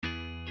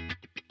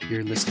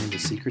You're listening to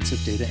Secrets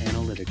of Data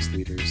Analytics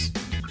Leaders.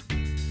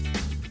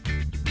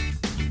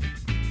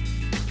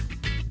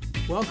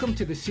 Welcome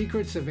to the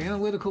Secrets of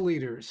Analytical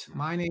Leaders.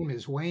 My name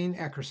is Wayne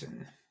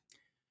Eckerson.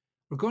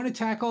 We're going to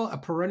tackle a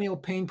perennial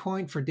pain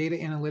point for data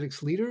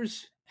analytics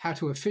leaders: how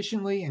to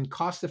efficiently and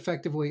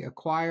cost-effectively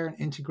acquire and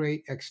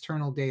integrate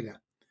external data.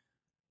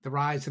 The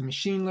rise of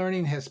machine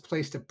learning has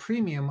placed a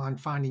premium on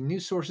finding new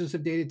sources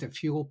of data to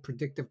fuel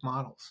predictive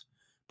models.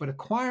 But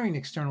acquiring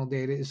external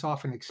data is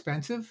often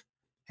expensive,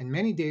 and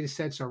many data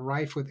sets are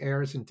rife with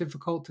errors and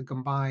difficult to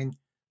combine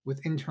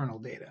with internal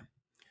data.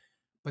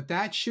 But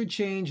that should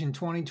change in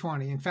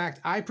 2020. In fact,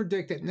 I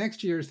predict that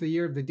next year is the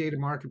year of the data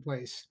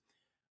marketplace,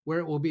 where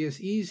it will be as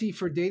easy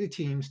for data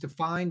teams to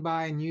find,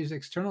 buy, and use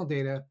external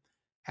data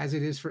as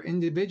it is for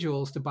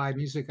individuals to buy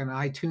music on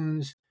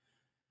iTunes.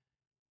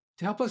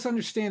 To help us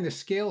understand the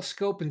scale,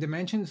 scope, and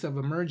dimensions of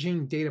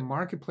emerging data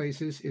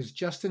marketplaces is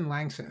Justin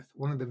Langseth,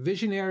 one of the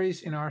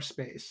visionaries in our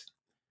space.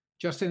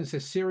 Justin is a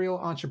serial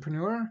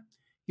entrepreneur.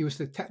 He was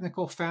the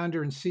technical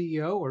founder and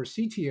CEO or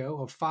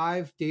CTO of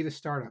 5 data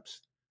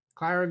startups: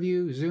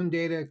 ClaraView, Zoom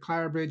Data,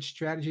 Clarabridge,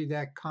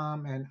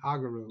 Strategy.com, and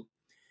Agaru.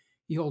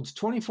 He holds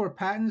 24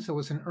 patents and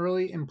was an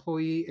early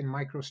employee in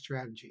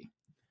MicroStrategy.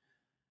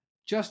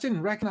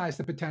 Justin recognized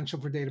the potential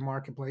for data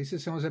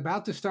marketplaces and was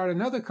about to start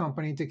another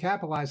company to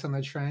capitalize on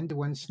the trend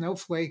when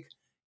Snowflake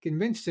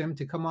convinced him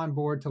to come on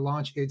board to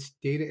launch its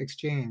Data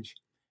Exchange,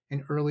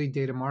 an early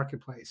data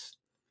marketplace.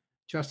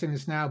 Justin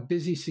is now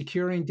busy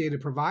securing data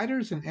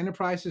providers and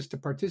enterprises to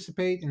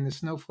participate in the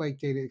Snowflake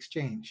Data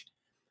Exchange.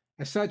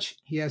 As such,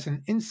 he has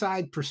an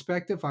inside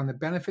perspective on the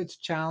benefits,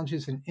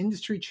 challenges, and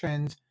industry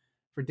trends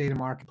for data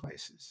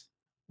marketplaces.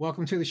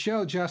 Welcome to the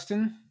show,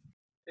 Justin.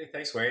 Hey,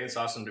 thanks, Wayne. It's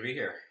awesome to be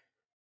here.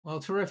 Well,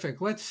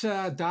 terrific. Let's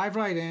dive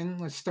right in.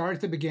 Let's start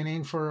at the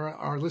beginning for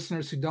our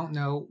listeners who don't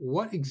know.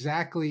 What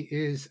exactly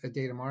is a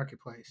data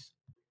marketplace?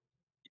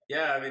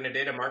 Yeah, a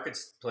data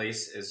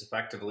marketplace is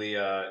effectively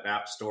an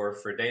app store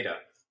for data.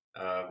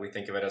 We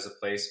think of it as a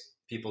place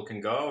people can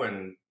go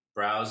and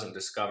browse and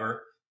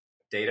discover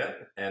data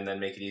and then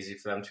make it easy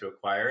for them to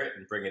acquire it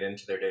and bring it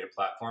into their data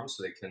platform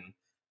so they can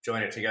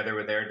join it together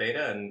with their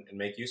data and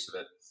make use of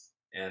it.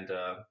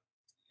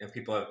 And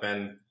people have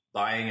been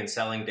buying and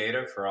selling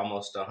data for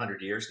almost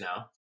 100 years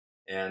now.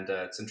 And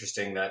it's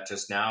interesting that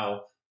just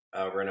now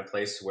we're in a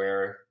place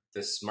where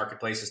this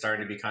marketplace is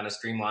starting to be kind of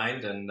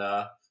streamlined and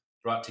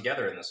brought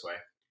together in this way.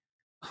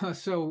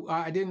 So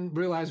I didn't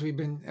realize we've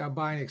been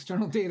buying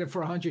external data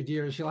for 100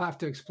 years. You'll have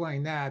to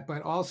explain that,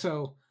 but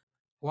also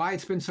why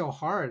it's been so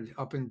hard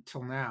up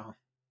until now.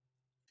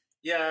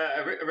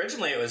 Yeah,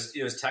 originally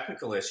it was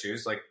technical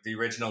issues, like the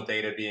original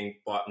data being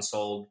bought and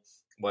sold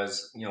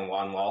was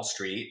on Wall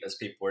Street as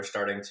people were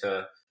starting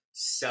to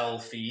sell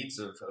feeds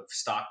of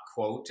stock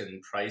quote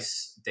and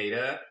price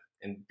data,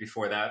 and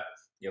before that,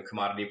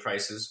 commodity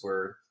prices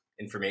were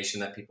information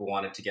that people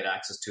wanted to get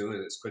access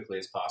to as quickly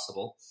as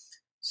possible.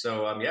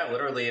 So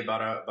literally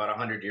about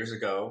 100 years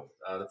ago,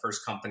 the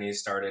first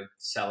companies started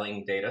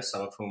selling data,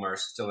 some of whom are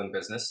still in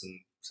business and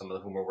some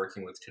of whom we're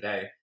working with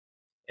today.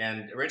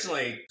 And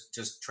originally,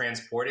 just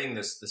transporting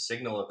the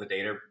signal of the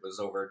data was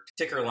over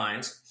ticker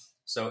lines.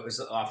 So it was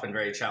often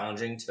very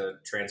challenging to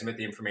transmit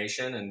the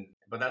information.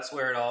 But that's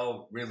where it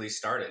all really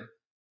started.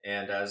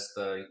 And as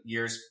the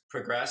years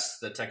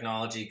progressed, the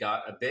technology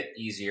got a bit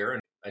easier.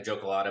 And I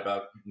joke a lot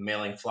about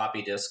mailing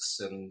floppy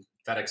disks and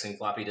FedExing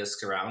floppy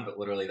disks around, but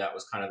literally that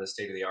was kind of the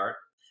state of the art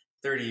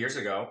 30 years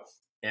ago.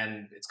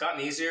 And it's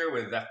gotten easier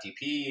with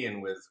FTP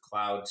and with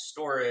cloud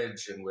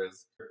storage and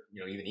with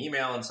even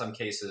email in some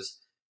cases.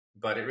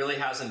 But it really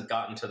hasn't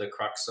gotten to the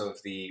crux of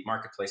the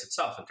marketplace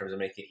itself in terms of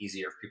making it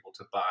easier for people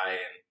to buy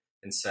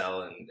and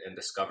sell and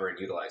discover and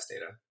utilize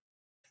data.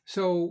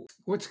 So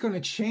what's going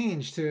to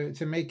change to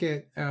make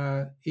it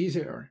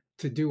easier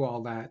to do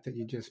all that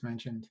you just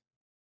mentioned?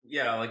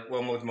 Yeah,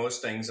 with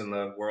most things in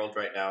the world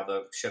right now,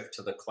 the shift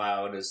to the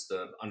cloud is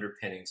the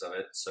underpinnings of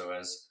it. So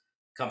as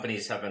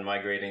companies have been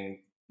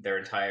migrating their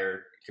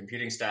entire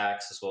computing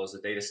stacks as well as the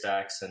data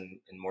stacks and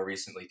more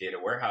recently data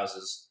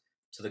warehouses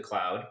to the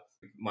cloud,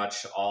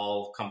 much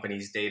all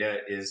companies'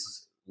 data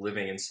is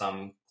living in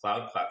some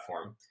cloud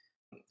platform.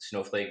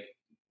 Snowflake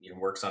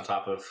works on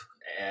top of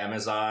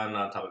Amazon,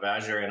 on top of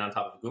Azure, and on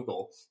top of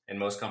Google. And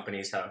most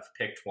companies have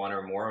picked one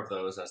or more of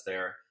those as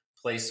their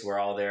place where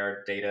all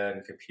their data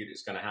and compute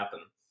is going to happen.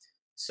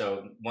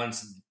 So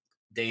once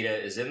data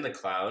is in the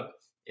cloud,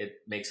 it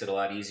makes it a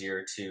lot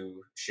easier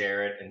to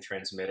share it and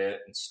transmit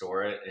it and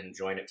store it and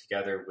join it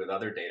together with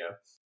other data.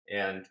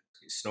 And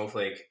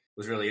Snowflake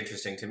was really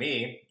interesting to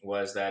me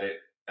was that it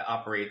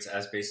operates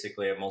as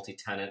basically a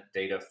multi-tenant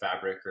data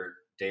fabric or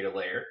data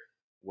layer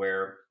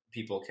where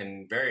people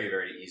can very,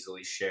 very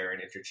easily share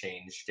and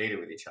interchange data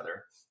with each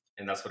other.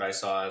 And that's what I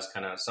saw as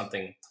kind of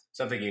something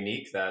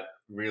unique that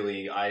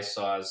really I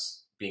saw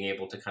as being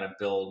able to kind of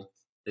build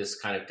this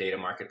kind of data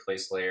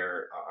marketplace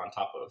layer on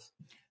top of.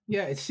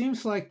 Yeah, it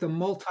seems like the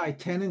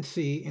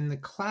multi-tenancy in the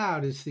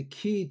cloud is the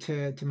key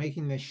to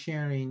making this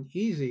sharing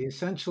easy.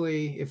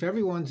 Essentially, if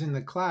everyone's in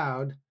the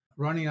cloud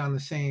running on the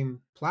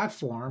same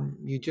platform,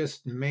 you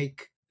just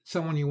make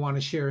someone you want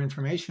to share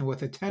information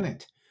with, a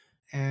tenant.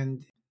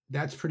 And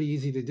that's pretty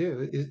easy to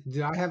do.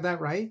 Did I have that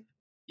right?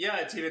 Yeah,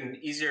 it's even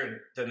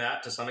easier than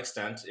that to some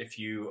extent if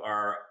you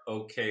are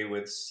okay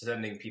with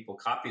sending people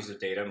copies of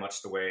data,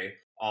 much the way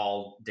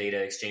all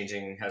data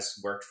exchanging has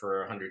worked for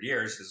 100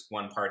 years, is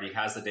one party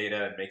has the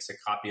data and makes a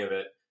copy of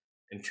it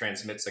and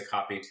transmits a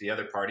copy to the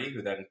other party,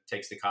 who then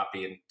takes the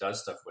copy and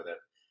does stuff with it.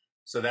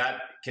 So that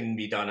can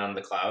be done on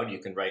the cloud. You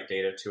can write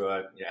data to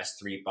a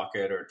S3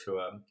 bucket or to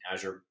a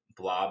Azure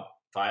Blob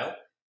file,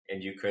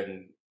 and you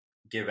can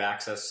give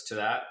access to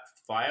that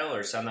file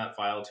or send that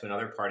file to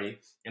another party.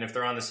 And if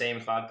they're on the same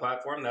cloud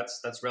platform,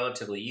 that's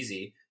relatively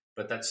easy,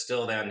 but that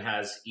still then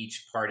has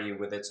each party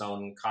with its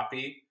own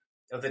copy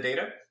of the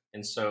data.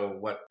 And so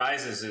what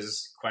arises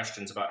is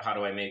questions about, how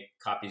do I make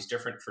copies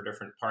different for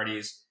different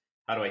parties?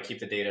 How do I keep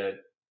the data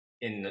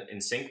in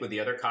sync with the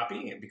other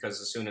copy?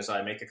 Because as soon as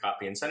I make a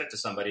copy and send it to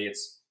somebody,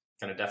 it's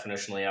kind of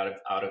definitionally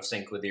out of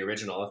sync with the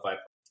original.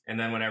 And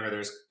then whenever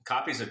there's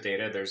copies of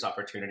data, there's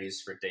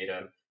opportunities for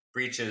data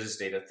breaches,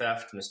 data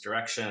theft,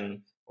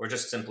 misdirection, or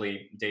just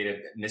simply data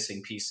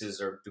missing pieces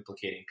or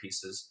duplicating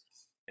pieces.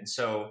 And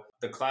so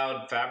the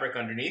cloud fabric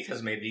underneath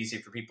has made it easy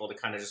for people to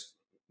kind of just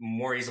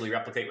more easily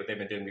replicate what they've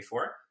been doing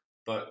before.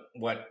 But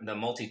what the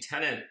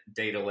multi-tenant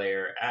data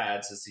layer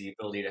adds is the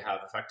ability to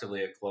have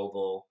effectively a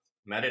global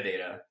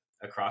metadata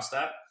across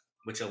that,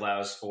 which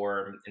allows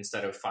for,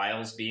 instead of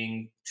files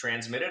being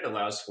transmitted,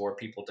 allows for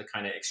people to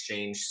kind of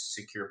exchange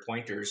secure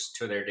pointers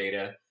to their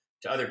data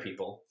to other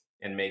people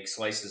and make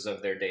slices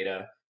of their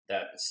data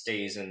that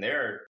stays in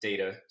their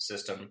data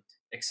system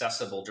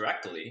accessible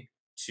directly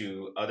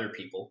to other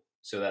people,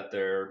 so that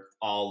they're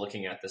all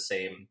looking at the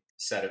same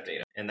set of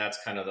data. And that's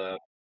kind of the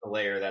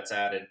layer that's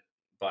added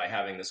by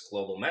having this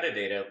global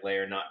metadata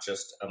layer, not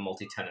just a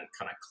multi-tenant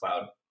kind of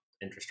cloud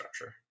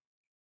infrastructure.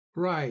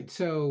 Right.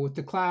 So with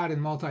the cloud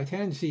and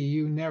multi-tenancy,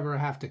 you never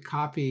have to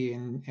copy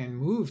and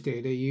move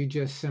data. You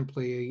just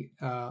simply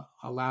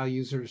allow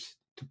users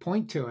to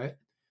point to it,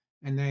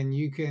 and then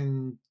you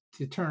can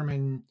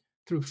determine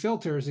through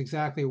filters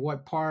exactly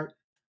what part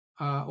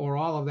or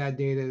all of that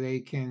data they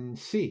can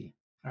see,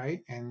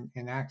 right, and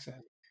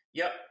access.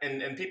 Yep,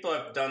 and people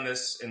have done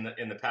this in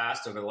the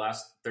past over the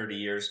last 30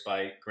 years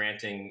by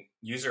granting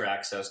user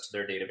access to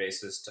their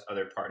databases to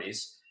other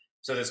parties.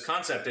 So this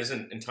concept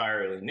isn't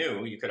entirely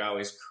new. You could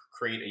always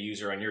create a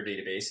user on your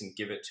database and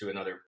give it to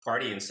another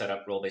party and set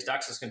up role-based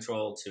access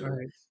control to,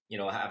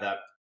 right, have that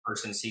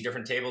person see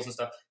different tables and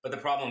stuff. But the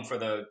problem for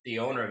the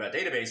owner of that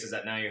database is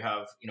that now you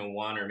have,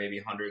 one or maybe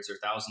hundreds or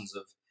thousands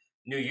of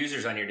new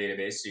users on your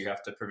database. So you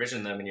have to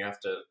provision them and you have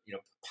to,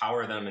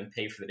 power them and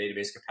pay for the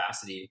database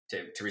capacity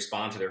to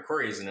respond to their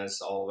queries. And as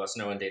all of us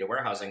know in data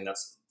warehousing,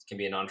 that's can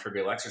be a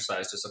non-trivial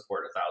exercise to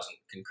support 1,000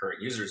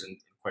 concurrent users, and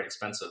quite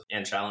expensive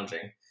and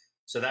challenging.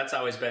 So that's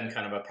always been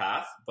kind of a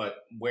path. But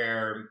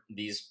where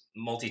these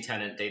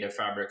multi-tenant data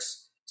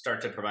fabrics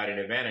start to provide an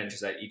advantage is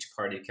that each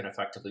party can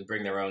effectively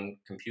bring their own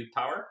compute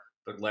power,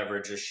 but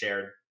leverage a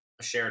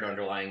shared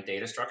underlying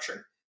data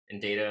structure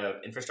and data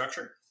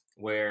infrastructure,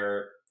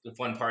 where if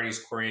one party is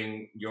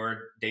querying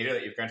your data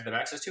that you've granted them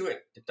access to, it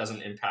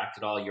doesn't impact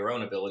at all your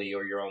own ability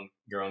or your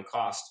own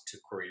cost to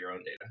query your own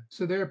data.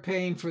 So they're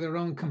paying for their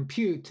own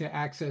compute to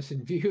access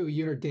and view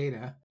your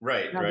data.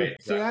 Right, now, right.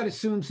 So that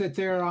assumes that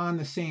they're on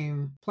the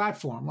same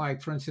platform.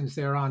 Like, for instance,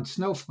 they're on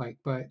Snowflake,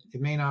 but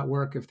it may not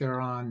work if they're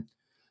on,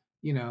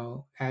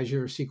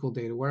 Azure SQL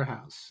Data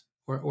Warehouse,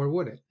 or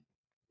would it?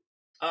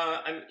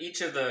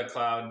 Each of the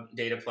cloud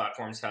data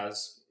platforms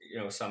has,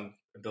 some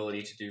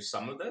ability to do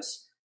some of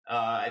this.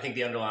 I think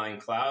the underlying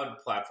cloud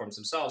platforms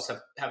themselves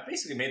have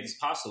basically made this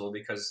possible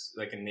because,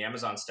 like in the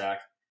Amazon stack,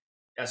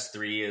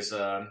 S3 is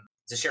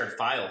it's a shared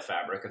file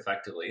fabric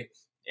effectively,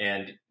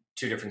 and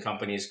two different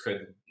companies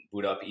could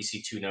boot up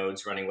EC2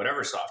 nodes running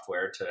whatever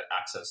software to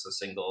access a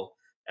single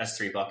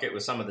S3 bucket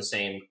with some of the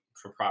same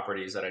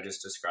properties that I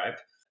just described.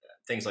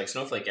 Things like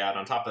Snowflake add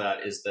on top of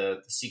that is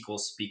the SQL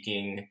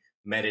speaking,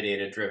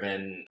 metadata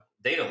driven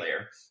data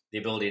layer, the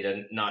ability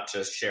to not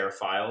just share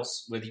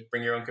files with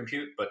bring your own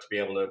compute, but to be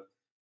able to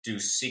do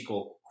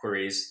SQL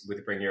queries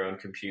with bring your own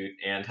compute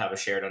and have a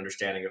shared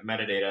understanding of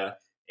metadata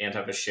and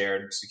have a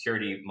shared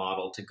security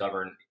model to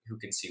govern who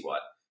can see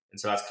what. And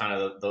so that's kind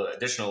of the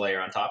additional layer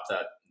on top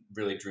that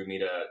really drew me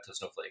to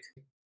Snowflake.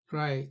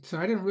 Right. So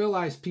I didn't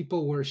realize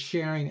people were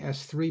sharing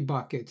S3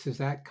 buckets. Is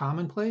that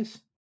commonplace?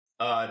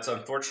 It's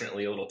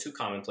unfortunately a little too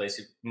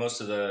commonplace. Most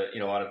of the,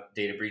 a lot of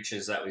data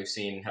breaches that we've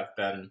seen have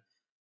been,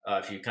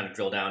 if you kind of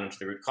drill down into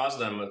the root cause of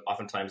them,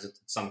 oftentimes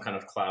it's some kind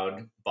of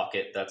cloud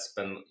bucket that's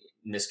been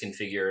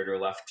misconfigured or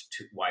left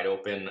wide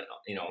open,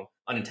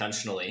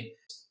 unintentionally.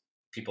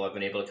 People have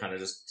been able to kind of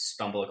just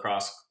stumble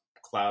across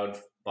cloud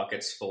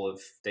buckets full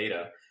of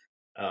data.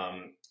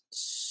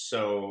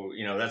 So,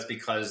 that's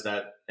because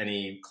that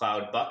any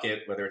cloud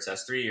bucket, whether it's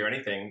S3 or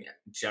anything,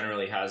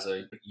 generally has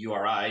a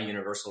URI,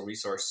 universal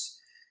resource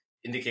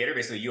indicator,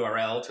 basically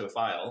URL to a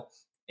file.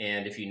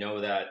 And if you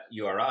know that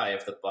URI,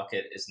 if the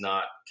bucket is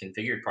not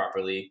configured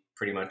properly,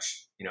 pretty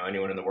much,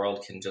 anyone in the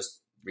world can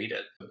just read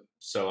it.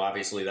 So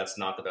obviously that's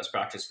not the best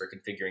practice for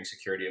configuring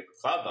security of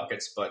cloud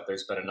buckets, but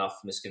there's been enough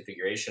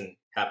misconfiguration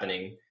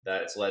happening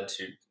that it's led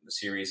to a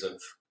series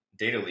of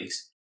data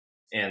leaks.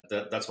 And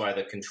that's why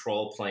the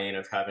control plane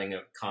of having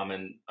a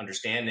common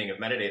understanding of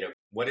metadata,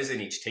 what is in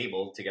each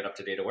table to get up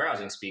to data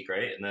warehousing speak,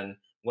 right? And then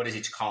what is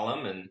each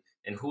column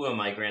and who am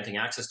I granting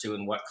access to,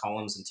 and what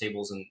columns and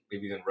tables and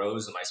maybe even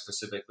rows am I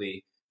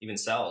specifically, even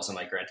cells am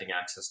I granting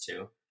access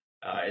to?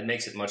 It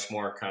makes it much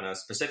more kind of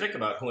specific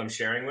about who I'm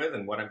sharing with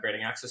and what I'm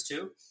granting access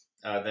to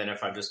than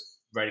if I'm just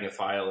writing a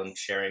file and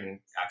sharing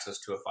access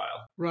to a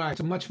file. Right.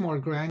 So much more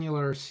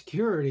granular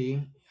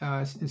security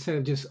instead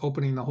of just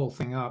opening the whole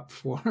thing up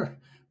for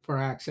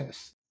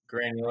access.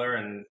 Granular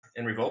and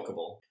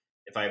revocable.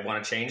 If I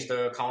want to change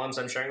the columns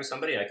I'm sharing with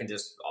somebody, I can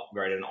just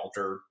write an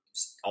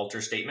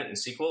alter statement in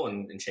SQL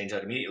and change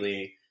that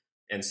immediately.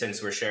 And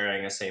since we're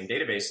sharing a same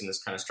database in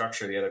this kind of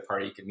structure, the other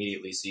party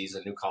immediately sees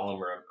a new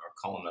column or a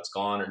column that's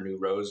gone, or new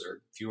rows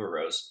or fewer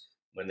rows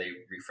when they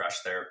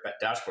refresh their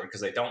dashboard,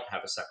 because they don't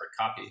have a separate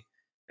copy.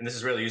 And this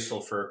is really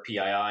useful for PII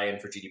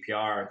and for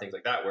GDPR and things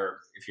like that, where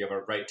if you have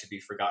a right to be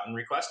forgotten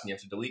request and you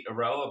have to delete a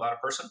row about a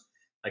person,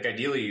 like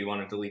ideally you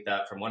want to delete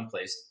that from one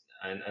place.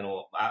 And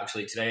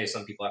actually today,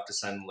 some people have to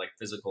send like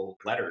physical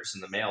letters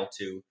in the mail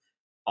to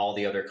all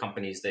the other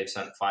companies they've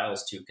sent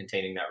files to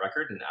containing that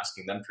record and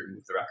asking them to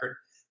remove the record.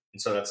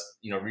 And so that's,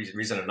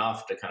 reason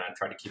enough to kind of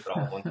try to keep it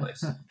all in one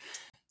place.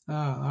 Oh,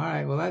 all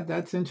right. Well,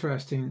 that's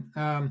interesting.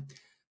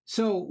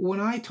 So when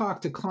I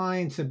talk to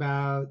clients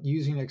about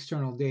using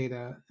external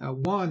data,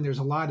 one, there's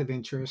a lot of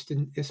interest,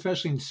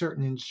 especially in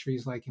certain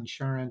industries like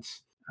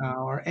insurance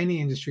or any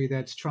industry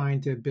that's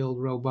trying to build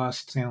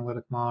robust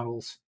analytic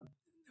models.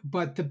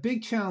 But the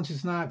big challenge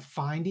is not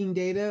finding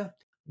data.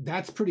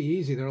 That's pretty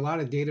easy. There are a lot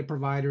of data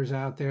providers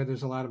out there.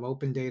 There's a lot of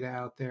open data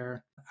out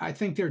there. I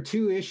think there are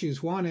two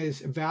issues. One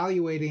is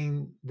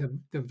evaluating the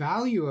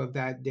value of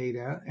that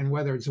data and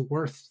whether it's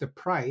worth the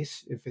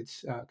price if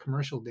it's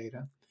commercial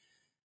data.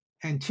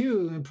 And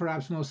two, and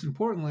perhaps most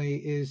importantly,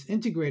 is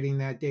integrating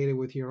that data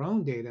with your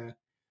own data.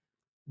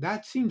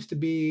 That seems to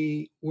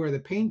be where the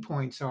pain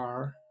points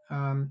are.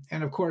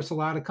 And of course, a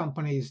lot of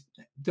companies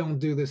don't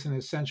do this in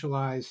a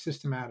centralized,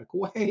 systematic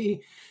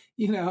way.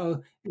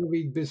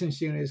 Every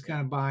business unit is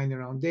kind of buying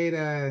their own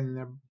data and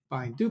they're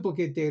buying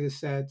duplicate data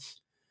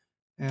sets.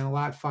 And a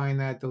lot find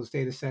that those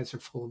data sets are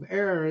full of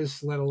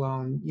errors, let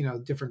alone,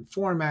 different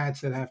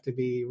formats that have to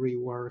be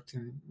reworked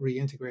and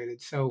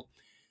reintegrated. So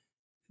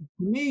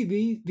to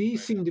me,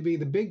 these seem to be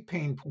the big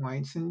pain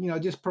points. And,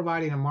 just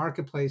providing a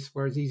marketplace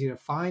where it's easy to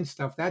find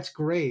stuff, that's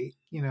great,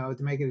 to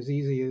make it as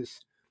easy as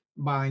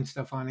buying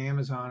stuff on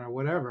Amazon or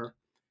whatever.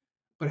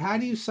 But how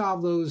do you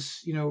solve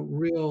those,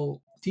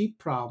 real deep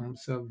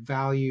problems of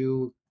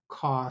value,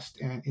 cost,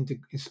 and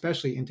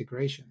especially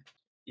integration?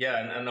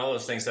 Yeah, and all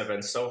those things have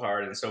been so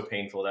hard and so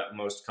painful that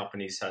most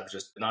companies have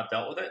just not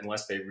dealt with it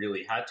unless they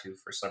really had to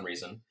for some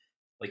reason.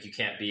 Like you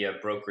can't be a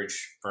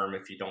brokerage firm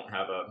if you don't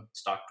have a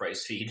stock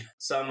price feed.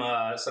 Some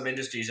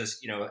industries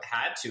just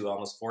had to,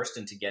 almost forced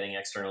into getting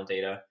external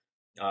data,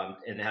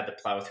 and had to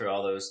plow through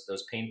all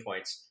those pain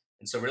points.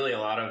 And so really a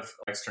lot of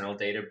external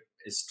data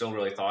is still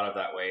really thought of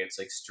that way. It's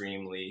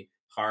extremely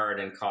hard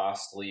and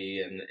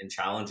costly and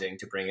challenging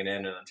to bring it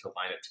in and to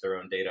align it to their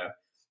own data.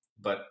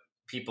 But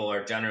people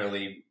are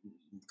generally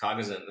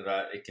cognizant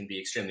that it can be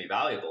extremely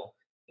valuable.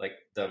 Like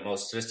the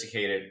most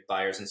sophisticated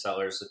buyers and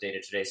sellers of data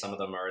today, some of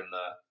them are in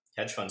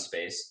the hedge fund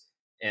space,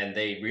 and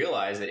they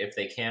realize that if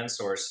they can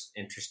source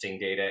interesting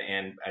data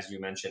and, as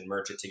you mentioned,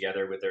 merge it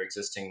together with their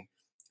existing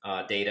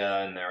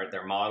data and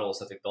their models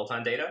that they've built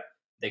on data,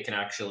 they can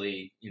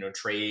actually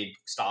trade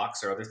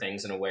stocks or other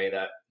things in a way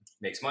that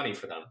makes money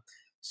for them.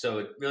 So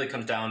it really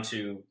comes down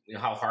to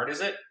how hard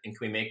is it, and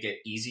can we make it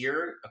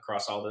easier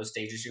across all those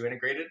stages you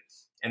integrated,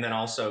 and then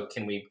also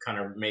can we kind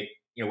of make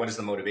what is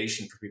the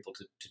motivation for people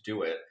to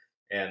do it?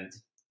 And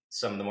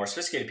some of the more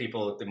sophisticated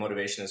people, the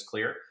motivation is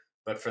clear.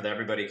 But for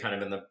everybody kind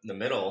of in the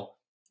middle,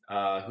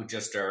 who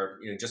just are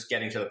just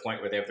getting to the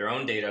point where they have their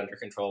own data under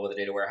control with a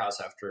data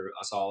warehouse after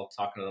us all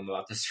talking to them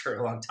about this for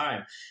a long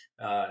time,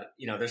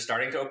 they're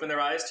starting to open their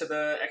eyes to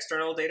the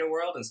external data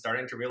world and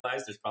starting to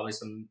realize there's probably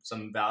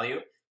some value,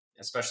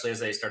 especially as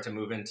they start to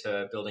move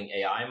into building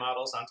AI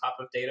models on top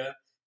of data.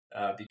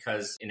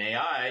 Because in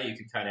AI, you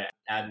can kind of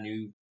add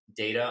new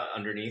data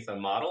underneath a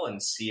model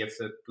and see if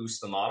it boosts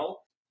the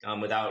model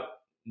without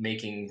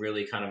making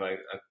really kind of a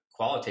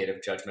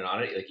qualitative judgment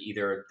on it. Like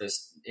either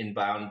this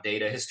inbound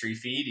data history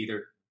feed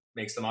either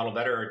makes the model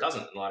better or it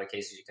doesn't. In a lot of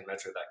cases, you can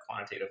measure that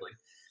quantitatively.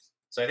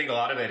 So I think a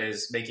lot of it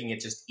is making it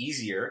just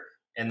easier.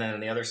 And then on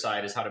the other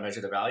side is how to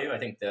measure the value. I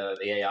think the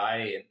AI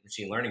and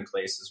machine learning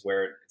place is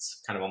where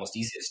it's kind of almost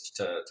easiest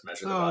to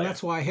measure the value.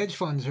 That's why hedge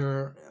funds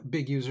are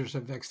big users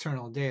of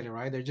external data,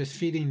 right? They're just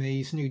feeding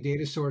these new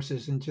data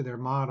sources into their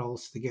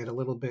models to get a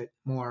little bit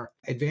more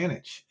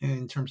advantage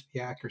in terms of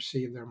the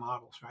accuracy of their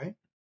models, right?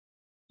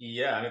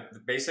 Yeah,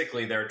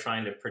 basically they're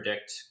trying to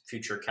predict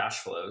future cash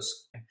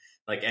flows.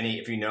 Like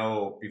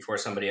if before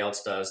somebody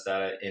else does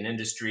that an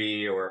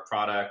industry or a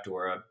product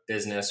or a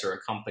business or a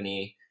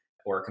company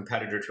or a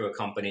competitor to a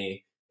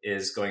company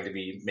is going to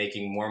be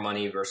making more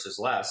money versus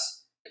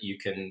less, you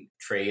can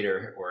trade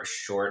or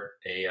short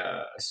a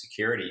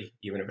security,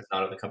 even if it's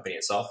not of the company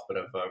itself, but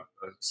of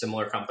a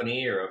similar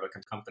company or of a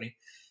company.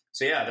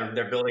 So yeah,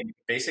 they're building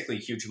basically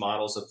huge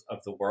models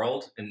of the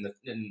world, and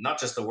not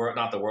just the world,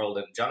 not the world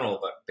in general,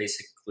 but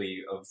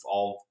basically of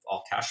all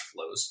cash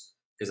flows,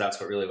 because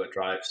that's what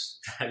drives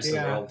the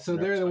world. So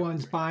they're the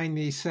ones buying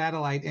these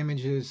satellite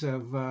images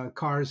of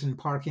cars in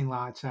parking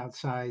lots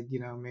outside,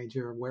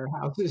 major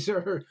warehouses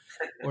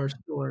or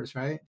stores,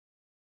 right?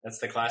 That's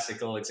the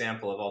classical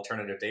example of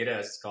alternative data,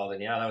 as it's called.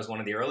 And yeah, that was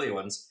one of the early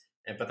ones.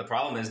 But the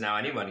problem is now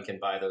anyone can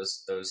buy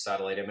those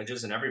satellite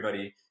images, and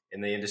everybody in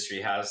the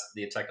industry has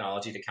the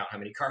technology to count how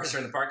many cars are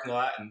in the parking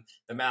lot and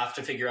the math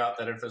to figure out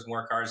that if there's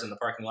more cars in the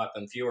parking lot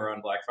than fewer on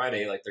Black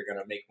Friday, like they're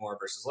going to make more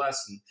versus less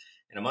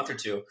in a month or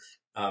two.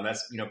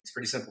 That's, it's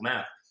pretty simple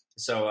math.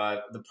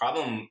 So the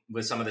problem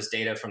with some of this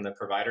data from the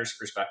provider's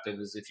perspective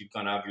is if you've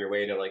gone out of your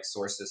way to like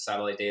source this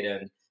satellite data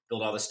and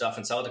build all this stuff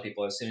and sell it to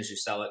people, as soon as you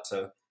sell it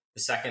to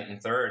the second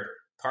and third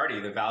party,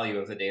 the value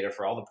of the data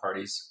for all the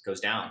parties goes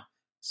down.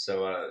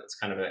 So it's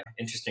kind of an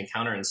interesting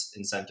counter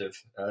incentive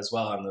as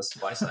well on the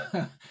supply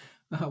side.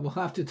 We'll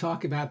have to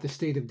talk about the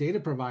state of data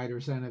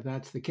providers then, if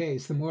that's the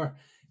case. The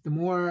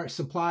more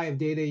supply of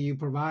data you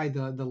provide,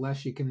 the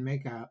less you can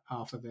make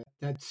off of it.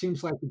 That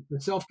seems like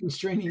the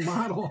self-constraining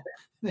model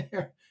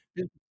there.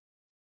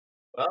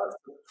 Well, it's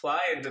supply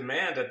and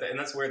demand, and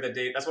that's where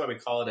that's why we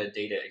call it a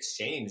data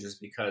exchange, is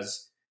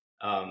because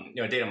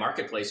a data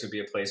marketplace would be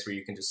a place where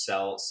you can just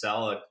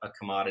sell a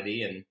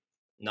commodity and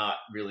not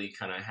really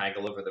kind of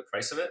haggle over the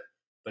price of it.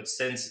 But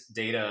since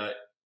data,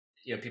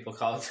 people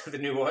call it the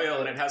new oil,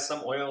 and it has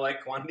some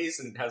oil-like quantities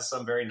and it has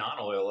some very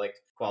non-oil-like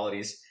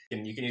qualities.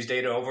 And you can use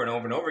data over and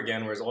over and over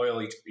again, whereas oil,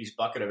 each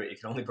bucket of it, you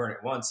can only burn it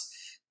once.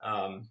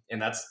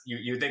 And that's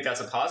you think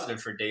that's a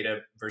positive for data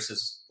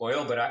versus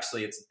oil, but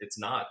actually it's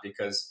not,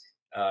 because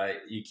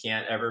you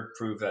can't ever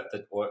prove that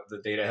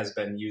the data has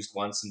been used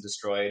once and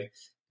destroyed.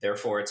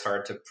 Therefore, it's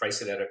hard to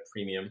price it at a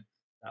premium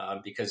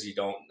because you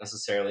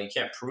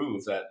can't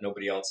prove that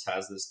nobody else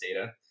has this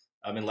data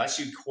unless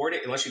you hoard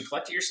it, unless you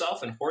collect it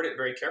yourself and hoard it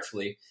very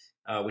carefully,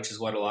 which is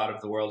what a lot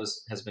of the world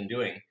has been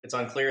doing. It's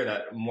unclear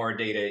that more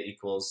data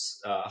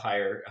equals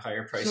higher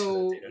price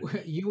for that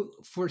data. You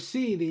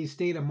foresee these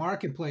data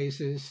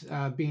marketplaces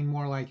being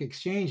more like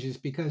exchanges,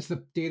 because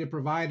the data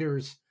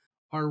providers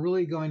are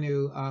really going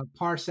to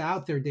parse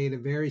out their data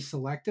very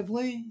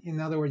selectively. In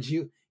other words,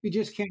 you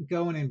just can't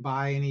go in and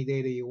buy any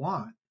data you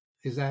want.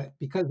 Is that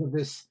because of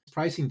this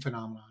pricing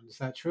phenomenon? Is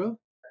that true?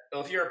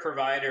 Well, if you're a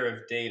provider of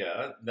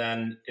data,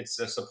 then it's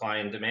a supply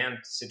and demand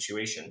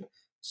situation.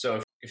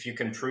 So if you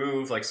can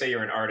prove, like say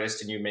you're an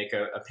artist and you make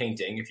a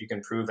painting, if you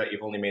can prove that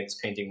you've only made this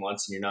painting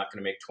once and you're not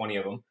going to make 20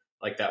 of them,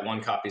 like that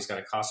one copy is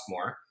going to cost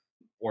more.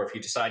 Or if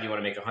you decide you want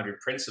to make 100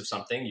 prints of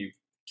something, you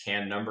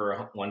can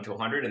number 1 to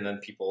 100, and then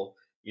people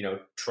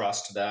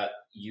trust that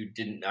you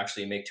didn't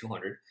actually make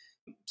 200.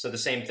 So the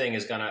same thing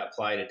is going to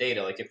apply to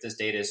data. Like if this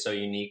data is so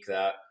unique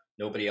that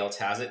nobody else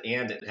has it,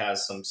 and it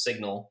has some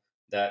signal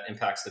that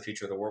impacts the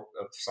future of the work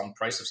of some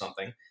price of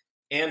something,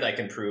 and I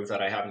can prove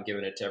that I haven't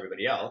given it to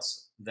everybody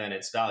else, then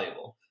it's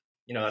valuable.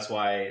 That's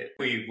why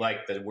we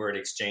like the word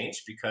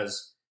exchange,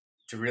 because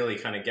to really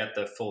kind of get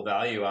the full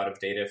value out of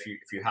data, if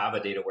you have a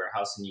data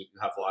warehouse and you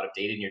have a lot of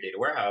data in your data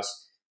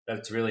warehouse,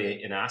 that's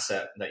really an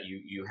asset that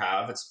you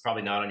have. It's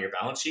probably not on your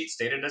balance sheet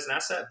stated as an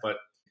asset, but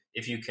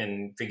if you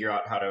can figure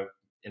out how to,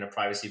 in a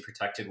privacy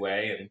protected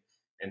way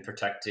and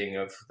protecting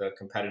of the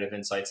competitive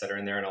insights that are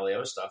in there and all the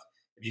other stuff,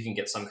 if you can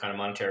get some kind of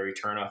monetary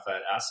return off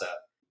that asset,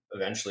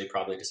 eventually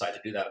probably decide to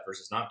do that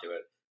versus not do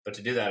it. But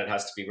to do that, it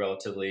has to be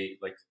relatively,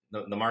 like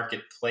the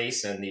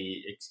marketplace and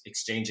the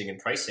exchanging and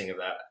pricing of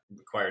that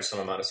requires some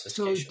amount of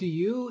sophistication. So do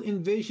you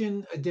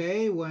envision a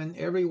day when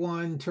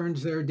everyone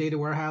turns their data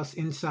warehouse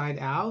inside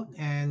out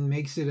and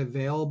makes it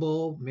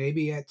available,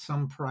 maybe at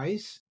some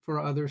price, for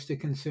others to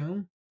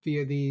consume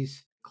via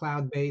these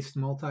cloud-based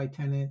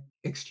multi-tenant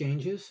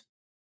exchanges?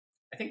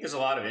 I think there's a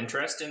lot of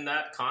interest in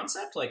that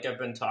concept. Like I've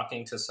been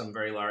talking to some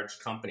very large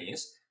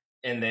companies,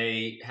 and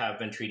they have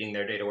been treating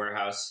their data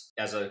warehouse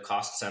as a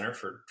cost center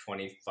for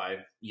 25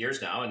 years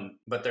now.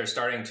 But they're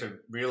starting to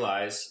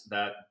realize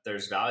that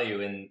there's value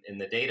in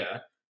the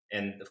data.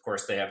 And of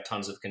course, they have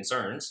tons of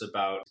concerns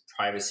about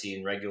privacy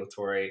and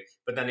regulatory.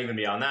 But then even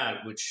beyond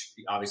that, which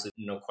obviously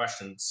no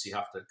questions you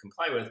have to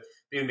comply with,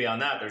 but even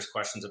beyond that, there's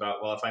questions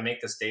about, well, if I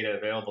make this data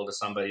available to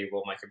somebody,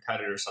 will my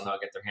competitors somehow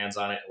get their hands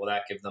on it? Will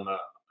that give them an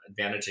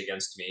advantage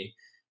against me?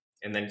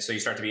 And then so you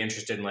start to be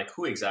interested in like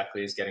who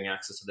exactly is getting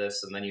access to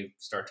this. And then you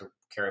start to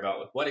care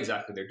about what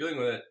exactly they're doing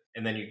with it.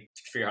 And then you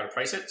figure out how to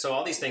price it. So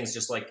all these things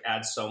just like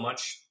add so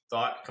much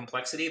thought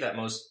complexity that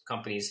most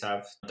companies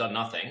have done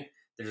nothing.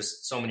 There's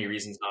just so many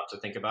reasons not to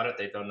think about it.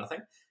 They've done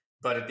nothing.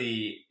 But at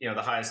the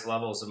the highest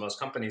levels of most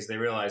companies, they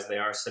realize they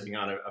are sitting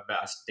on a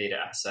vast data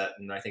asset.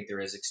 And I think there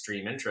is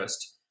extreme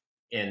interest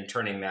in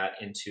turning that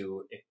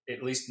into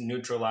at least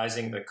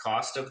neutralizing the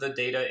cost of the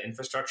data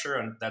infrastructure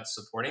and that's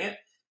supporting it.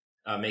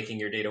 Making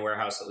your data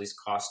warehouse at least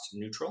cost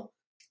neutral.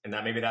 And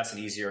that maybe that's an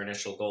easier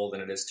initial goal than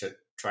it is to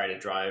try to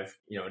drive,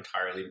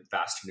 entirely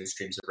vast new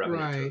streams of revenue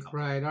to a Right,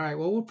 company. right. All right.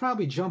 Well, we're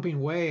probably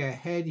jumping way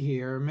ahead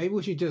here. Maybe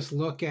we should just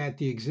look at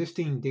the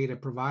existing data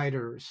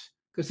providers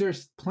because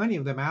there's plenty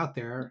of them out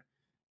there,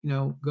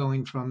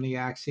 going from the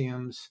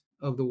Axioms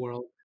of the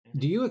world.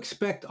 Do you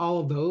expect all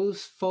of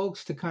those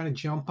folks to kind of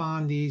jump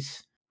on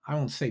these, I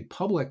won't say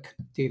public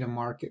data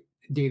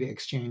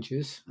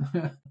exchanges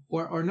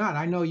or not?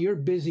 I know you're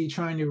busy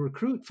trying to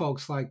recruit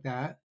folks like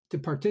that to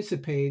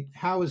participate.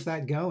 How is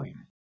that going?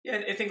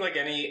 Yeah, I think like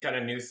any kind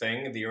of new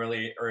thing, the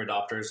early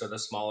adopters are the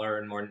smaller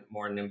and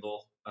more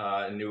nimble,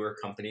 newer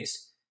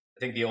companies. I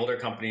think the older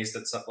companies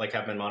that like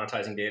have been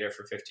monetizing data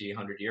for 50,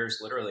 100 years,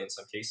 literally in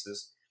some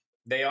cases,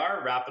 they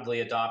are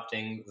rapidly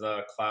adopting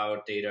the cloud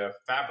data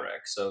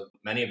fabric. So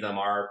many of them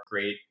are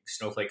great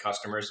Snowflake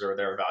customers, or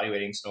they're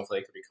evaluating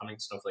Snowflake or becoming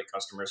Snowflake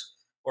customers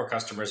or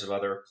customers of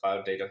other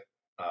cloud data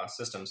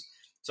systems.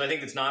 So I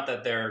think it's not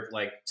that they're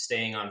like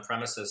staying on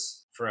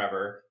premises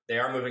forever. They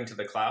are moving to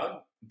the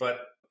cloud, but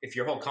if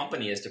your whole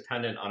company is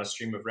dependent on a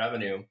stream of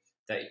revenue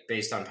that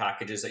based on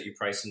packages that you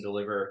price and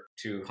deliver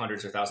to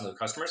hundreds or thousands of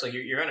customers, like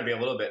you're going to be a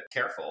little bit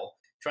careful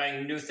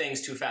trying new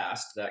things too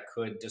fast that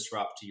could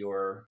disrupt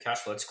your cash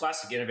flow. It's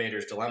classic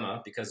innovator's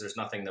dilemma because there's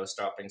nothing though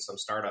stopping some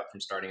startup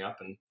from starting up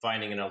and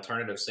finding an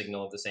alternative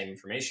signal of the same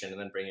information and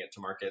then bringing it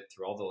to market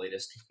through all the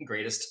latest,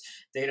 greatest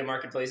data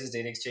marketplaces,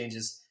 data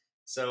exchanges.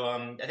 So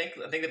I think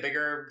the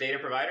bigger data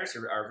providers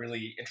are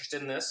really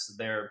interested in this.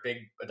 They're big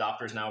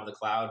adopters now of the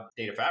cloud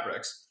data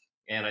fabrics.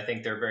 And I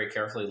think they're very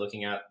carefully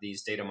looking at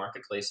these data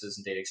marketplaces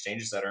and data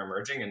exchanges that are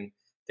emerging and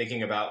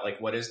thinking about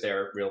like what is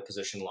their real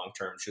position long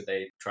term. Should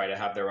they try to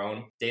have their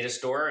own data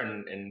store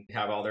and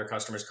have all their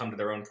customers come to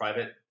their own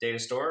private data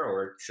store,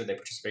 or should they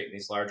participate in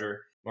these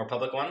larger, more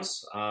public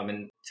ones?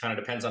 And kind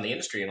of depends on the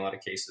industry in a lot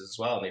of cases as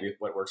well. Maybe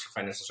what works for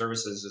financial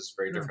services is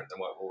very different than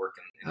what will work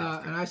in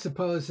and I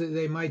suppose that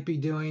they might be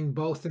doing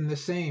both at the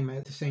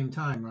same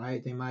time,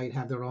 right? They might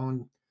have their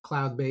own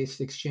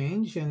cloud-based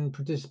exchange and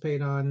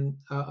participate on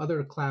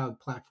other cloud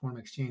platform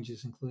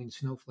exchanges, including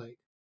Snowflake.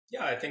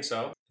 Yeah, I think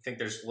so. I think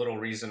there's little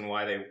reason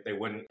why they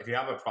wouldn't. If you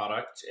have a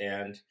product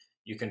and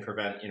you can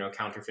prevent,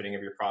 counterfeiting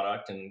of your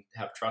product and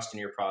have trust in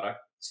your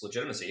product's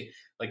legitimacy,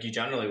 like you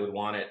generally would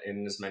want it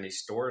in as many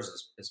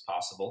stores as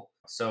possible.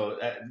 So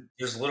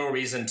there's little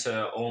reason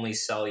to only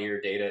sell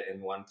your data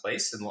in one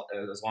place,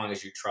 as long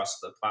as you trust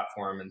the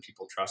platform and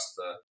people trust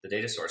the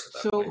data source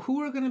at that point. So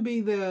who are going to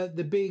be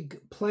the big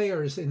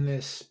players in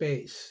this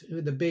space,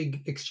 the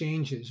big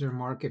exchanges or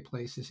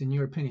marketplaces, in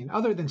your opinion,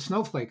 other than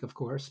Snowflake, of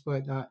course,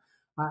 but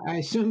I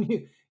assume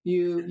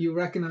you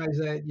recognize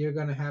that you're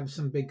going to have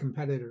some big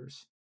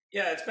competitors.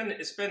 Yeah,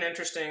 it's been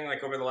interesting.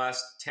 Like over the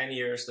last 10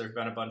 years, there've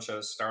been a bunch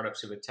of startups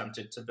who've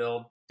attempted to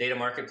build data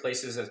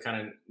marketplaces as kind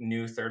of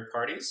new third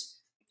parties.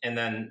 And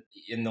then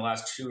in the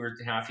last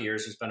 2.5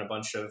 years, there's been a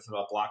bunch of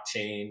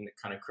blockchain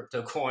kind of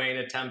crypto coin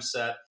attempts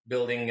at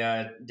building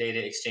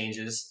data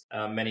exchanges,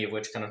 many of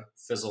which kind of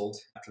fizzled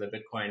after the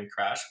Bitcoin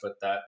crash. But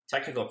that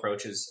technical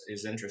approach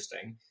is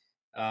interesting.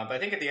 But I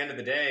think at the end of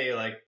the day,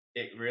 like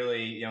it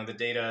really, the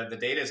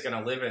data is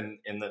going to live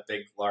in the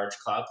big, large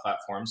cloud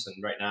platforms. And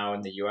right now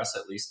in the US,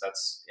 at least,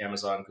 that's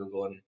Amazon,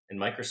 Google,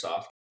 and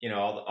Microsoft.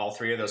 All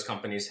three of those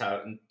companies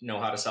know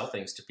how to sell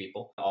things to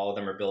people. All of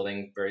them are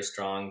building very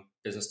strong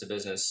business to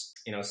business,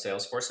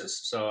 sales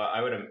forces. So I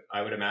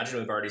would imagine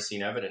we've already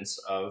seen evidence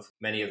of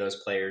many of those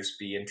players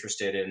be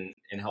interested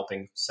in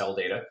helping sell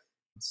data.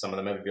 Some of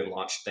them have even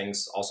launched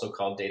things also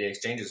called data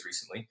exchanges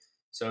recently.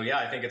 So yeah,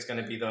 I think it's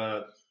going to be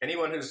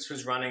anyone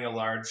who's running a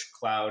large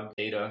cloud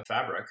data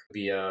fabric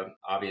be a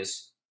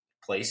obvious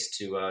place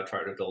to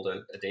try to build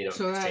a data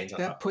exchange. So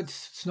that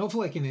puts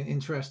Snowflake in an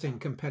interesting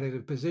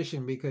competitive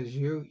position because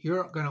you're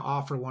going to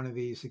offer one of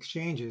these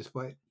exchanges,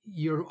 but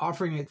you're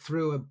offering it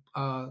through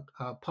a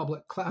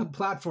public cloud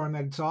platform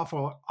that's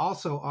also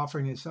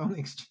offering its own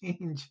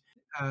exchange.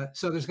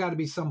 So there's got to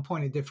be some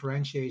point of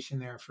differentiation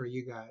there for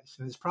you guys.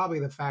 And it's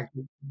probably the fact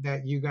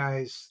that you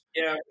guys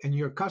and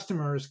your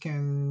customers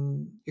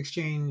can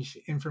exchange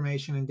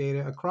information and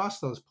data across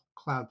those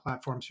cloud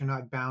platforms. You're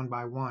not bound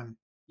by one.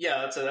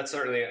 Yeah, that's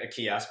certainly a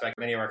key aspect.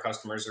 Many of our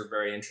customers are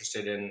very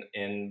interested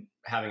in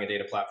having a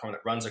data platform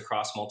that runs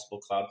across multiple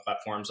cloud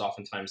platforms.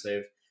 Oftentimes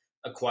they've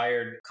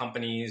acquired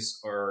companies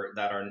or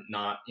that are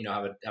not,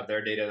 have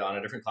their data on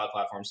a different cloud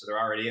platform. So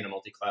they're already in a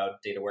multi-cloud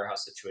data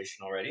warehouse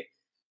situation already.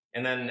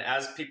 And then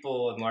as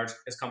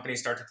companies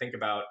start to think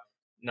about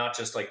not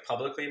just like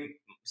publicly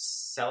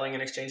selling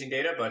and exchanging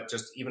data, but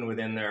just even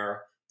within the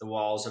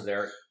walls of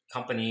their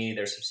company,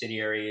 their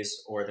subsidiaries,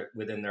 or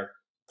within their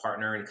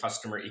partner and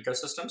customer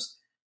ecosystems,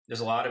 there's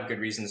a lot of good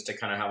reasons to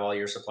kind of have all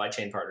your supply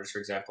chain partners, for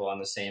example, on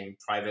the same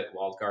private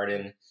walled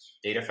garden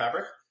data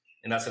fabric.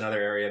 And that's another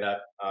area that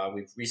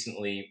we've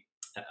recently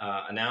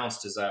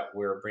announced is that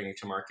we're bringing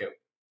to market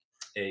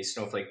a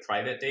Snowflake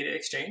private data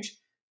exchange,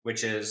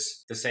 which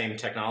is the same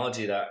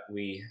technology that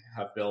we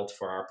have built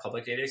for our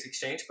public data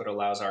exchange, but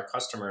allows our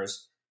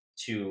customers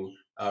to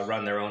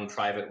run their own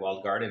private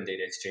walled garden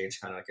data exchange,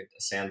 kind of like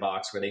a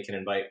sandbox where they can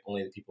invite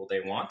only the people they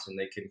want and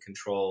they can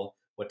control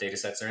what data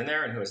sets are in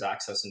there and who has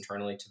access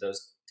internally to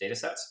those data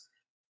sets.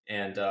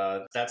 And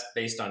that's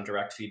based on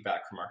direct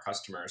feedback from our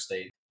customers.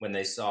 When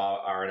they saw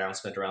our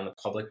announcement around the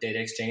public data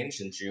exchange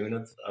in June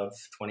of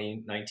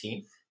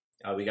 2019,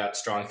 we got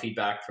strong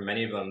feedback from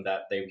many of them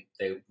that they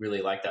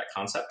really liked that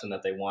concept and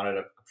that they wanted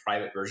a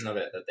private version of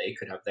it that they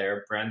could have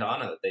their brand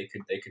on and that they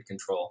could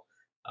control,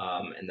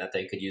 and that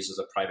they could use as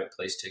a private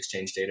place to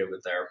exchange data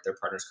with their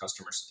partners,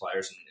 customers,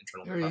 suppliers, and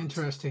internal Very departments.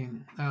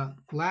 interesting.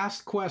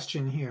 Last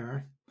question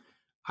here.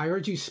 I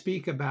heard you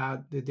speak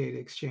about the data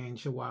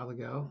exchange a while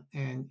ago,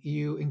 and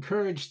you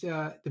encouraged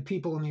the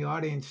people in the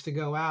audience to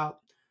go out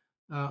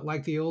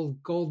like the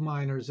old gold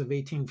miners of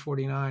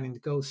 1849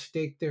 and go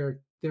stake their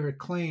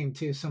claim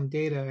to some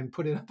data and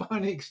put it up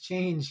on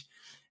exchange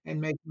and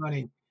make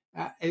money.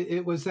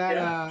 It was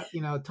that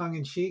tongue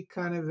in cheek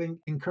kind of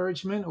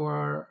encouragement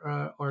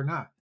or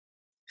not?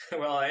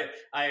 Well,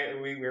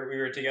 we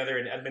were together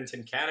in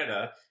Edmonton,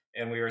 Canada,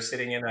 and we were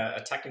sitting in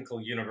a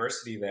technical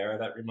university there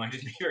that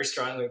reminded me very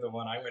strongly of the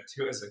one I went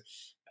to as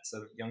a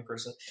young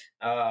person.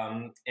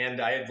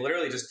 And I had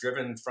literally just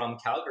driven from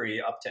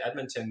Calgary up to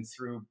Edmonton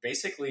through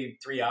basically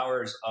 3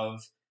 hours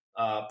of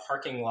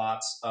parking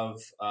lots of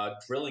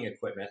drilling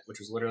equipment, which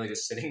was literally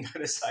just sitting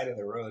by the side of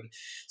the road.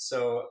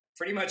 So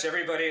pretty much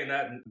everybody in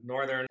that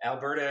northern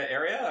Alberta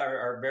area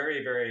are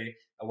very, very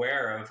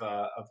aware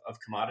of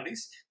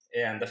commodities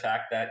and the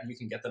fact that you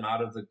can get them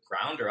out of the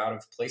ground or out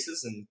of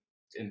places and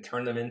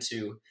turn them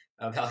into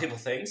valuable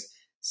things.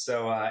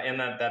 So, and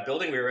that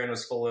building we were in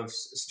was full of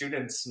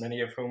students,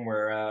 many of whom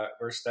were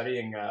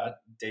studying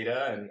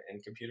data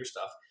and computer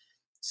stuff.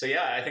 So,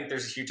 yeah, I think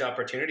there's a huge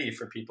opportunity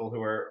for people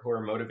who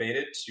are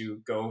motivated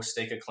to go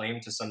stake a claim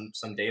to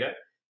some data.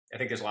 I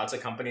think there's lots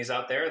of companies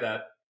out there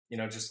that,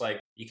 just like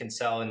you can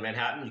sell in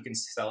Manhattan, you can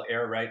sell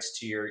air rights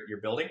to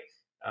your building.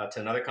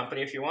 To another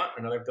company if you want,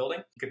 another building.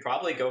 You could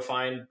probably go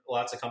find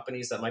lots of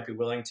companies that might be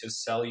willing to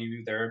sell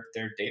you their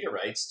data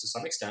rights to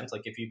some extent.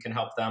 Like if you can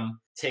help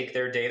them take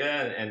their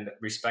data and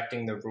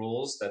respecting the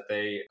rules that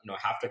they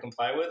have to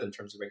comply with in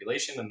terms of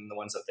regulation and the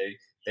ones that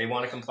they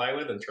want to comply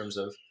with in terms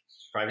of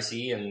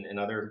privacy and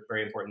other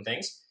very important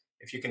things.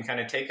 If you can kind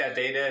of take that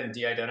data and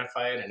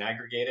de-identify it and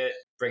aggregate it,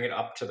 bring it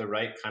up to the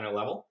right kind of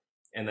level,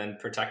 and then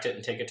protect it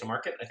and take it to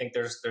market. I think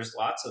there's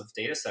lots of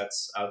data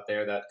sets out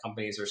there that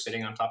companies are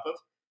sitting on top of.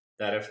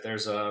 That if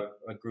there's a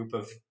group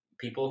of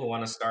people who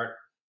want to start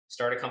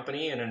a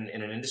company in an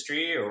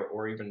industry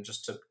or even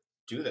just to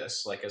do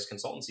this, like as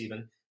consultants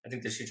even, I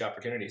think there's huge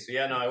opportunity. So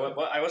yeah, no,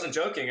 I wasn't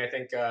joking. I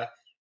think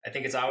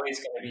it's always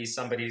going to be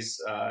somebody's,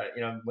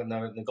 when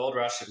the gold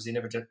rush, it was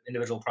the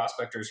individual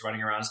prospectors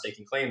running around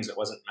staking claims. It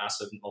wasn't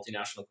massive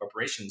multinational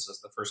corporations as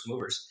the first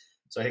movers.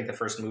 So I think the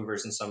first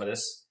movers in some of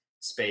this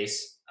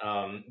space,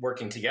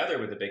 working together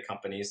with the big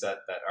companies that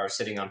are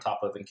sitting on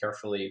top of and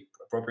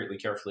appropriately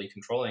carefully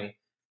controlling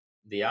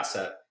the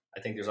asset, I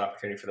think there's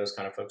opportunity for those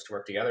kind of folks to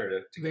work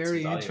together to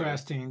very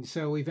interesting.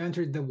 So we've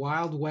entered the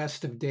wild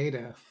west of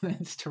data.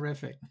 It's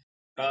terrific.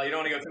 Well, you don't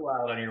want to go too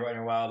wild on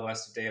your wild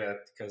west of data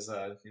because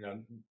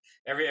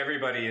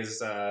everybody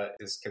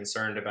is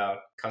concerned about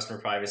customer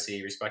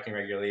privacy, respecting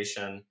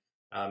regulation,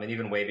 and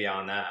even way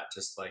beyond that.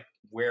 Just like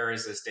where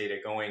is this data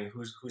going?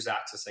 Who's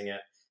accessing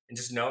it? And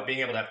just being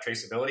able to have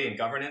traceability and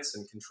governance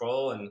and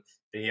control and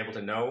being able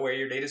to know where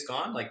your data's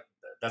gone. Like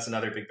that's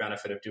another big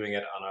benefit of doing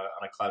it on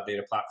a cloud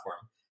data platform.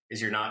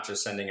 Is you're not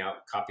just sending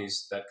out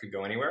copies that could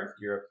go anywhere.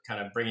 You're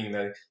kind of bringing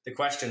the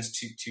questions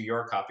to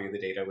your copy of the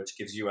data, which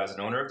gives you as an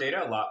owner of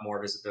data a lot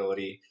more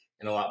visibility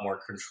and a lot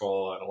more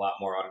control and a lot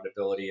more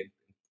auditability and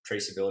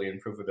traceability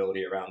and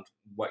provability around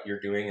what you're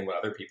doing and what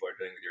other people are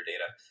doing with your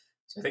data.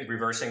 So I think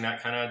reversing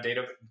that kind of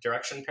data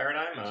direction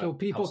paradigm. So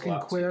people can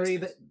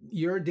query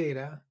your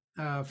data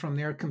from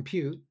their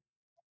compute,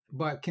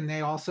 but can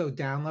they also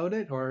download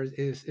it, or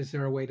is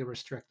there a way to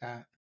restrict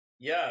that?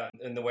 Yeah,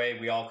 and the way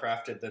we all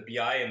crafted the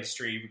BI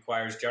industry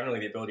requires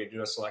generally the ability to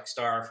do a select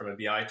star from a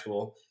BI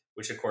tool,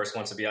 which of course,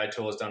 once a BI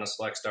tool has done a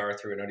select star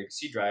through an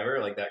ODBC driver,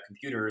 like that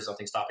computer, is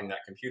nothing stopping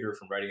that computer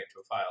from writing it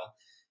to a file.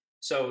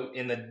 So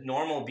in the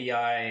normal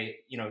BI,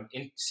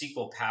 in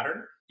SQL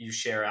pattern, you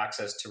share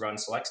access to run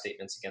select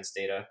statements against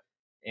data,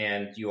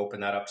 and you open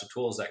that up to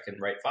tools that can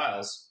write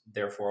files,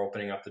 therefore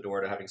opening up the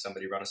door to having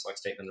somebody run a select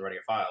statement and running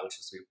a file, which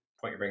is the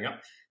point you're bringing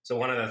up. So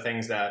one of the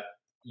things that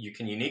you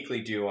can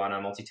uniquely do on a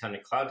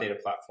multi-tenant cloud data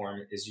platform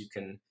is you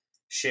can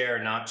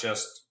share not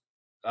just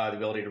the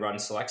ability to run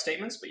select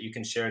statements, but you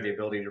can share the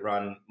ability to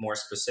run more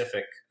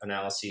specific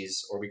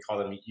analyses, or we call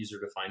them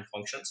user-defined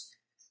functions.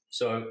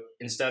 So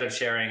instead of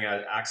sharing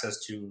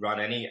access to run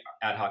any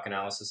ad hoc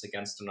analysis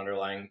against an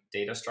underlying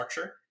data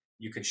structure,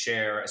 you could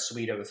share a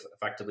suite of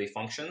effectively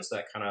functions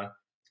that kind of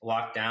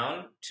lock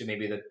down to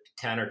maybe the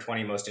 10 or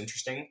 20 most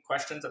interesting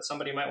questions that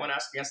somebody might want to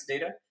ask against the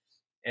data.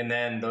 And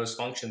then those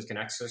functions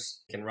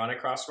can run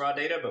across raw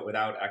data, but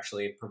without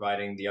actually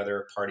providing the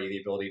other party the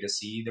ability to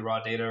see the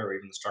raw data or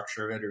even the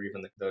structure of it or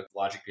even the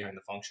logic behind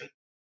the function.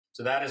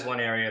 So that is one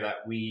area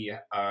that we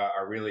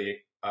are really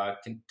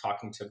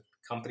talking to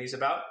companies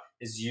about,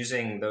 is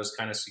using those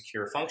kind of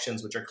secure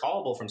functions, which are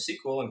callable from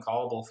SQL and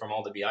callable from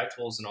all the BI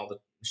tools and all the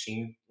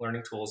machine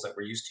learning tools that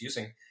we're used to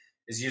using,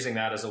 is using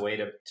that as a way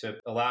to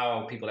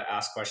allow people to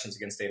ask questions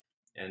against data.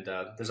 And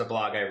there's a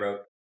blog I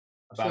wrote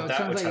about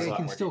that, which has a lot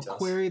more details. So it sounds like they can still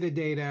query the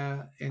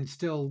data and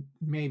still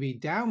maybe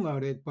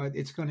download it, but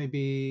it's going to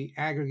be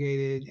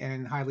aggregated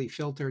and highly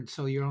filtered,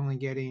 so you're only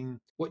getting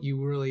what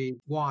you really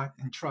want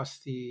and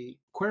trust the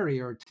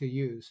querier to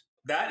use.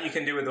 That you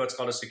can do with what's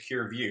called a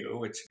secure view,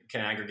 which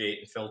can aggregate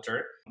and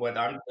filter. What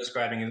I'm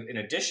describing in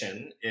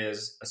addition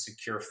is a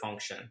secure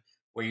function,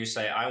 where you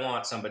say, I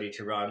want somebody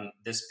to run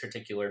this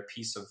particular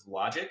piece of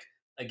logic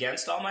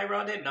against all my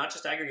raw data, not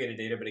just aggregated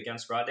data, but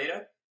against raw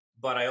data.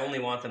 But I only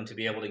want them to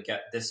be able to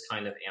get this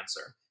kind of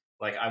answer.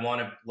 Like, I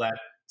want to let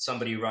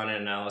somebody run an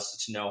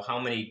analysis to know how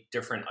many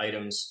different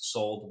items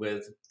sold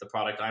with the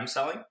product I'm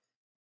selling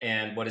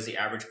and what is the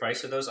average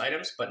price of those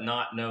items, but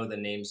not know the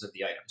names of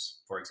the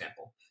items, for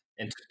example.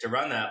 And to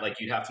run that,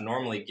 like, you'd have to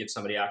normally give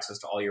somebody access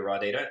to all your raw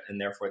data,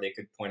 and therefore they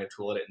could point a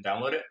tool at it and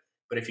download it.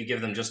 But if you give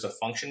them just a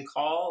function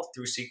call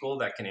through SQL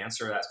that can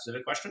answer that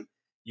specific question,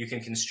 you can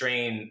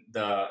constrain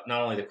not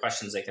only the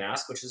questions they can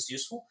ask, which is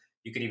useful.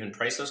 You could even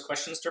price those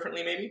questions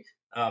differently, maybe,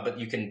 but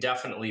you can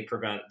definitely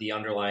prevent the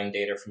underlying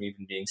data from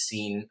even being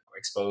seen, or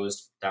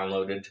exposed,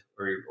 downloaded,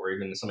 or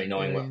even somebody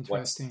knowing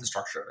what the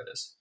structure of it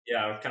is.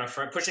 Yeah, kind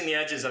of pushing the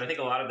edges. And I think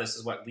a lot of this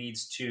is what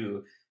leads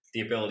to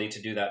the ability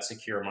to do that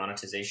secure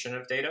monetization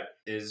of data,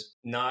 is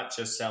not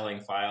just selling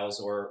files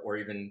or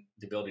even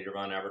the ability to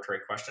run arbitrary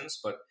questions,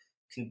 but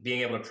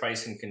being able to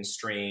price and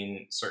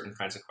constrain certain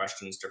kinds of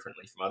questions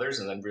differently from others,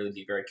 and then really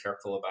be very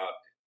careful about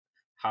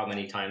how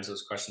many times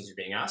those questions are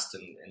being asked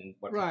and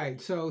what.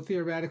 Right. So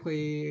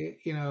theoretically,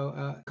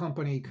 a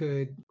company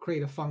could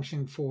create a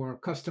function for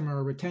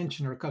customer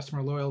retention or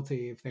customer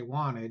loyalty if they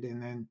wanted,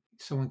 and then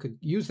someone could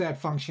use that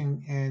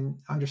function and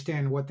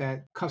understand what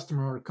that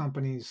customer or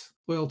company's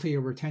loyalty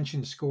or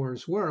retention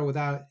scores were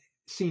without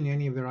seeing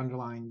any of their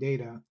underlying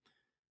data,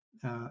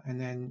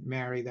 and then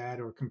marry that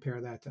or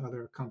compare that to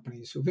other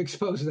companies who've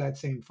exposed that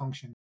same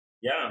function.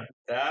 Yeah,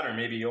 that, or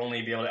maybe you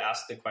only be able to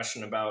ask the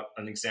question about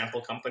an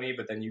example company,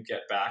 but then you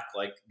get back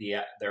like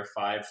their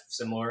 5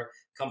 similar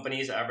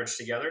companies averaged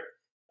together.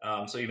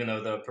 So even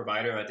though the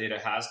provider of that data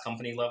has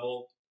company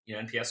level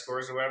NPS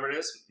scores or whatever it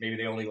is, maybe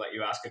they only let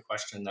you ask a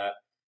question that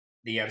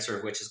the answer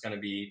of which is going to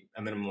be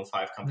a minimum of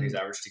 5 companies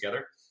averaged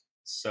together.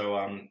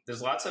 So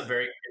there's lots of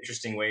very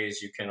interesting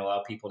ways you can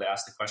allow people to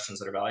ask the questions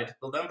that are valuable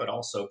to them, but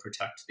also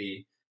protect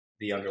the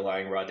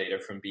underlying raw data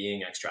from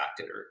being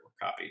extracted or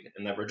copied.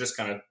 And that we're just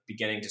kind of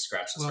beginning to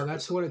scratch the surface. Well,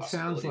 that's what it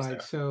sounds like.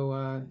 There.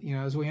 So,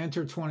 as we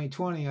enter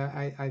 2020,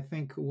 I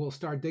think we'll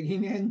start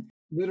digging in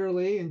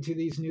literally into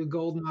these new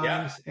gold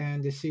mines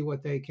and to see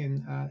what they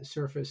can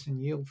surface and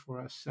yield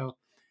for us. So,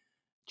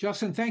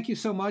 Justin, thank you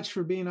so much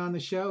for being on the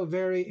show.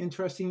 Very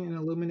interesting and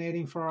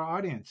illuminating for our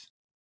audience.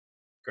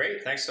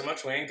 Great. Thanks so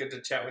much, Wayne. Good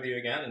to chat with you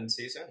again, and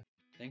see you soon.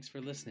 Thanks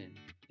for listening.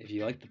 If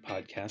you like the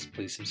podcast,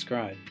 please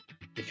subscribe.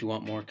 If you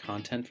want more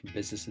content from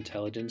business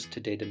intelligence to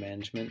data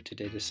management to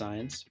data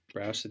science,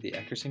 browse to the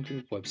Eckerson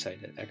Group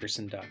website at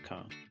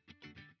eckerson.com.